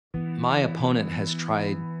My opponent has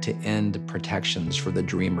tried to end protections for the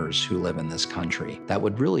dreamers who live in this country that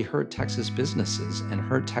would really hurt Texas businesses and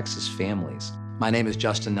hurt Texas families. My name is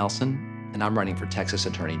Justin Nelson, and I'm running for Texas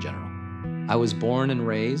Attorney General. I was born and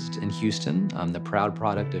raised in Houston. I'm the proud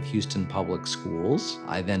product of Houston Public Schools.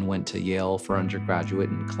 I then went to Yale for undergraduate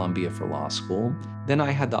and Columbia for law school. Then I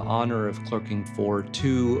had the honor of clerking for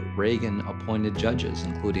two Reagan-appointed judges,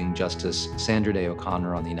 including Justice Sandra Day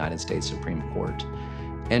O'Connor on the United States Supreme Court.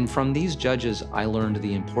 And from these judges, I learned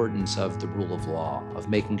the importance of the rule of law, of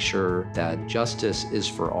making sure that justice is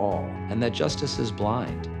for all and that justice is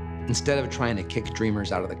blind. Instead of trying to kick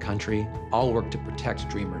dreamers out of the country, I'll work to protect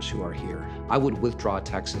dreamers who are here. I would withdraw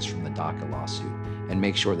Texas from the DACA lawsuit and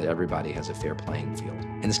make sure that everybody has a fair playing field.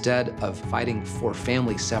 Instead of fighting for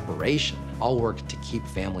family separation, I'll work to keep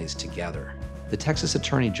families together. The Texas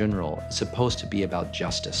Attorney General is supposed to be about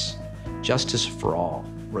justice. Justice for all,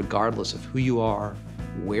 regardless of who you are,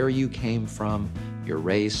 where you came from, your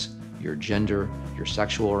race, your gender, your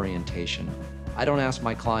sexual orientation. I don't ask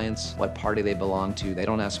my clients what party they belong to. They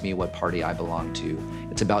don't ask me what party I belong to.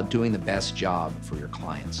 It's about doing the best job for your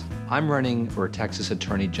clients. I'm running for Texas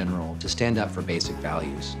Attorney General to stand up for basic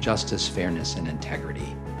values, justice, fairness, and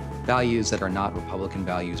integrity. Values that are not Republican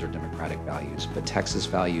values or Democratic values, but Texas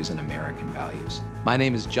values and American values. My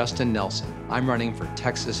name is Justin Nelson. I'm running for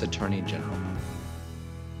Texas Attorney General.